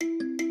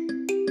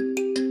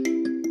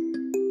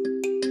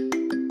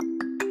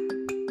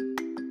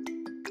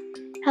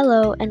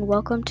Hello and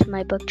welcome to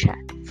my book chat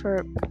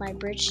for my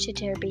Bridge to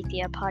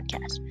Terabithia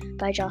podcast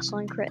by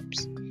Jocelyn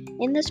Cripps.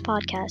 In this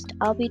podcast,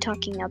 I'll be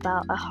talking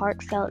about a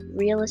heartfelt,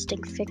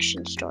 realistic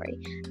fiction story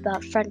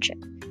about friendship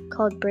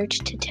called Bridge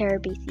to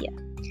Terabithia.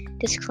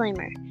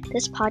 Disclaimer,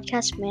 this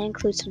podcast may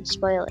include some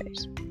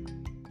spoilers.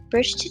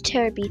 Bridge to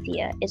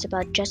Terabithia is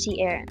about Jesse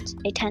Aarons,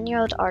 a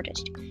 10-year-old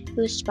artist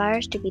who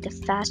aspires to be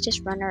the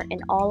fastest runner in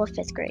all of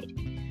 5th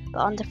grade.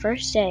 But on the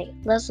first day,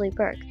 Leslie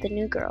Burke, the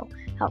new girl,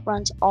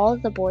 outruns all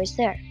of the boys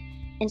there.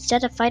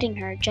 Instead of fighting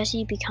her,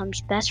 Jesse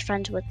becomes best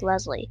friends with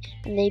Leslie,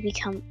 and they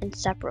become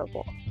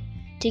inseparable.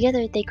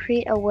 Together, they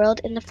create a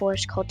world in the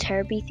forest called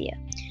Terabithia.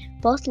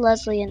 Both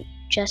Leslie and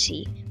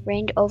Jesse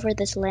reigned over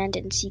this land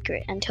in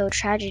secret until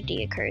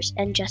tragedy occurs,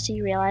 and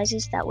Jesse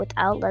realizes that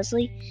without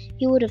Leslie,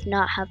 he would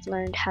not have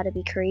learned how to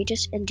be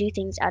courageous and do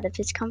things out of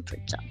his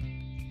comfort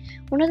zone.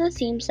 One of the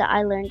themes that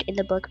I learned in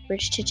the book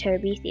Bridge to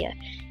Terabithia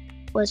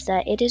was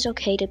that it is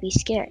okay to be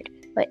scared,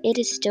 but it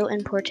is still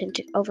important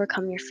to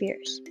overcome your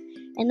fears.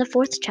 In the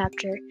 4th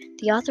chapter,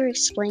 the author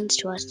explains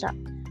to us that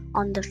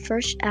on the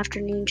first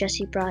afternoon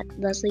Jesse brought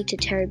Leslie to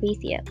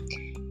Terabithia,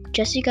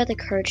 Jesse got the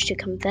courage to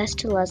confess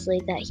to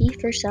Leslie that he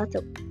first thought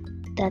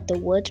that the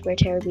woods where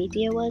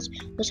Terabithia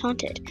was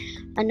haunted.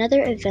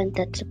 Another event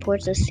that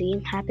supports this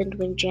theme happened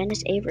when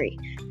Janice Avery,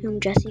 whom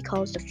Jesse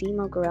calls the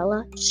female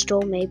gorilla,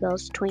 stole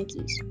Maybelle's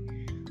Twinkies.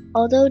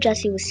 Although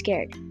Jesse was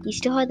scared, he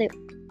still had the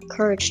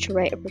courage to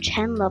write a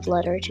pretend love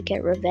letter to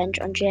get revenge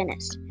on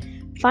Janice.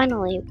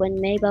 Finally, when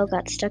Maybelle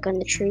got stuck on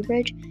the tree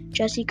bridge,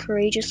 Jesse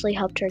courageously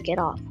helped her get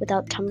off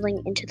without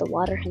tumbling into the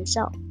water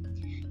himself.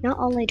 Not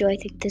only do I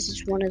think this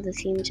is one of the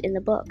themes in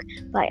the book,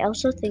 but I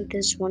also think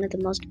this is one of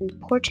the most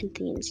important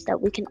themes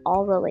that we can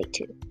all relate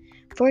to.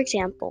 For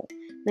example,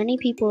 many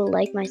people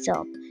like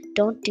myself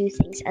don't do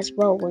things as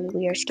well when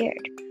we are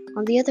scared.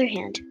 On the other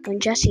hand, when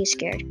Jesse is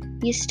scared,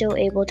 he is still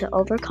able to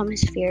overcome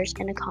his fears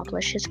and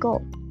accomplish his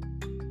goal.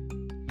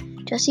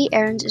 Jesse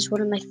Aarons is one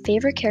of my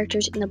favorite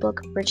characters in the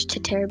book Bridge to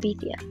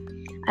Terabithia.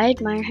 I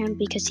admire him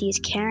because he is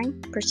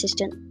caring,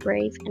 persistent,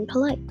 brave, and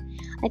polite.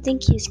 I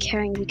think he is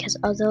caring because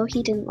although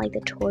he didn't like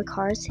the toy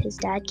cars his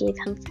dad gave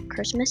him for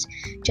Christmas,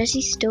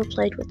 Jesse still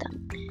played with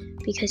them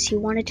because he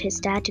wanted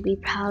his dad to be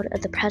proud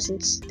of the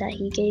presents that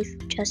he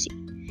gave Jesse.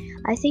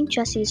 I think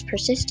Jesse is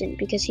persistent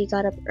because he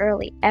got up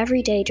early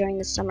every day during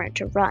the summer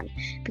to run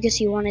because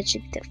he wanted to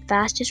be the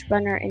fastest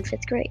runner in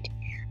 5th grade.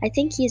 I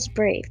think he is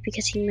brave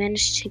because he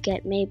managed to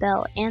get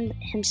Maybelle and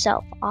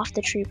himself off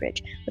the tree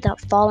bridge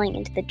without falling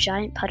into the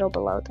giant puddle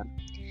below them.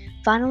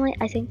 Finally,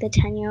 I think the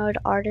 10-year-old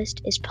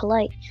artist is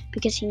polite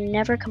because he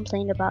never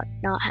complained about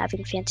not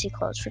having fancy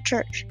clothes for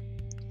church.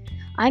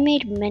 I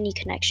made many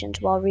connections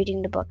while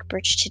reading the book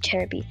Bridge to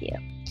Terabithia.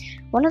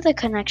 One of the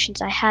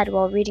connections I had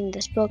while reading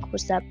this book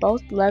was that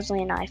both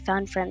Leslie and I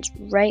found friends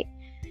right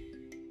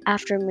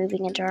after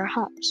moving into our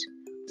homes.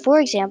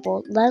 For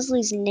example,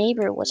 Leslie's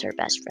neighbor was her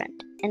best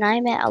friend, and I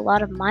met a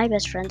lot of my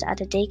best friends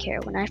at a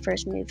daycare when I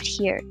first moved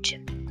here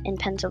in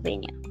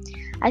Pennsylvania.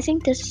 I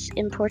think this is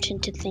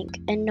important to think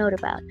and note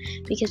about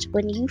because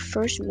when you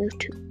first move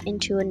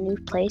into a new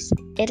place,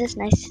 it is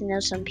nice to know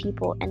some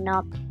people and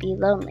not be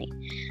lonely.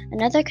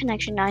 Another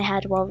connection I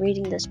had while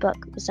reading this book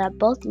was that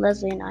both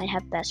Leslie and I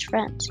have best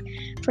friends.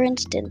 For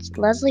instance,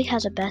 Leslie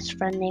has a best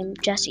friend named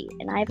Jessie,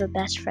 and I have a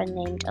best friend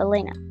named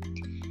Elena.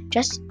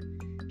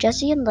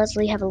 Jesse and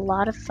Leslie have a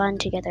lot of fun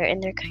together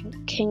in their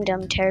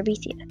kingdom,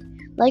 Terabithia.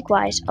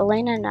 Likewise,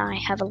 Elena and I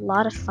have a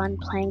lot of fun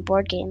playing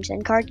board games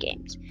and card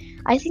games.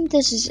 I think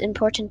this is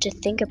important to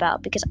think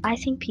about because I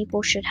think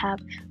people should have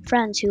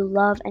friends who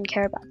love and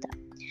care about them.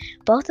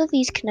 Both of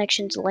these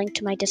connections link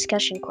to my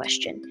discussion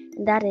question,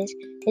 and that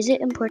is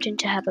it important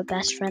to have a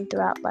best friend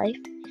throughout life?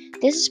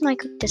 This is my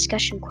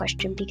discussion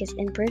question because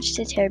in Bridge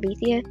to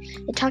Terabithia,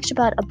 it talks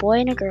about a boy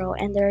and a girl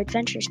and their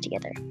adventures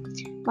together.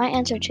 My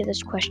answer to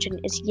this question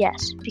is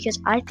yes, because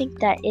I think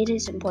that it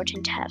is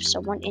important to have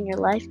someone in your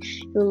life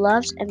who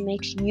loves and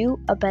makes you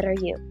a better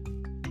you.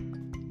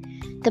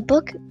 The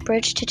book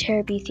Bridge to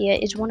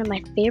Terabithia is one of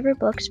my favorite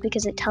books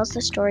because it tells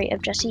the story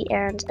of Jesse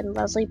Aarons and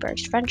Leslie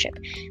Burke's friendship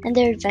and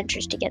their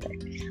adventures together.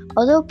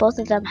 Although both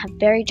of them have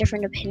very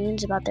different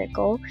opinions about their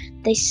goal,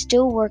 they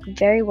still work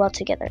very well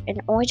together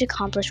and always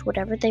accomplish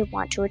whatever they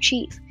want to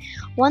achieve.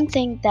 One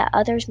thing that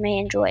others may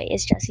enjoy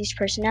is Jesse's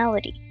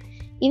personality.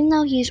 Even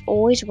though he is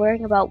always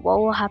worrying about what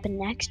will happen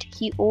next,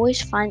 he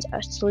always finds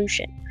a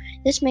solution.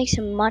 This makes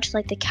him much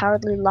like the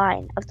Cowardly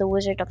Lion of The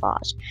Wizard of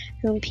Oz,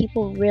 whom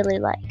people really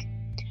like.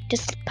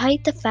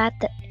 Despite the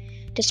fact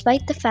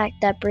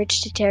that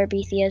Bridge to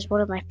Terabithia is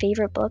one of my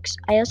favorite books,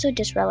 I also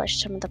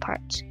disrelish some of the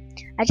parts.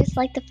 I just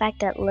like the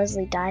fact that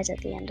Leslie dies at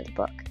the end of the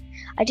book.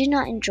 I do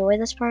not enjoy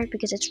this part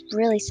because it's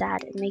really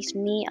sad and makes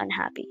me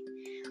unhappy.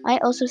 I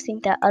also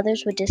think that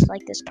others would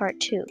dislike this part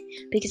too,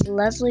 because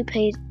Leslie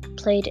played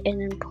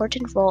an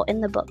important role in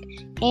the book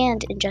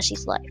and in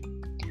Jesse's life.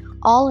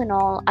 All in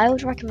all, I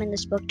would recommend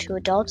this book to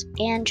adults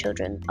and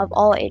children of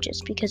all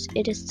ages because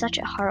it is such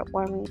a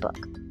heartwarming book.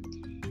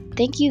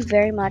 Thank you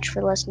very much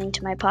for listening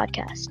to my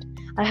podcast.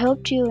 I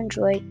hope you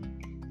enjoyed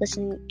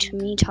listening to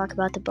me talk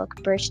about the book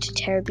Bridge to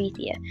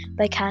Terabithia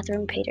by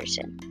Catherine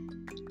Paterson.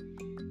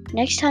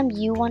 Next time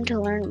you want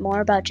to learn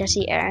more about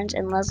Jesse Aarons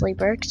and Leslie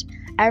Burks,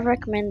 I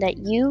recommend that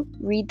you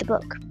read the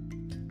book.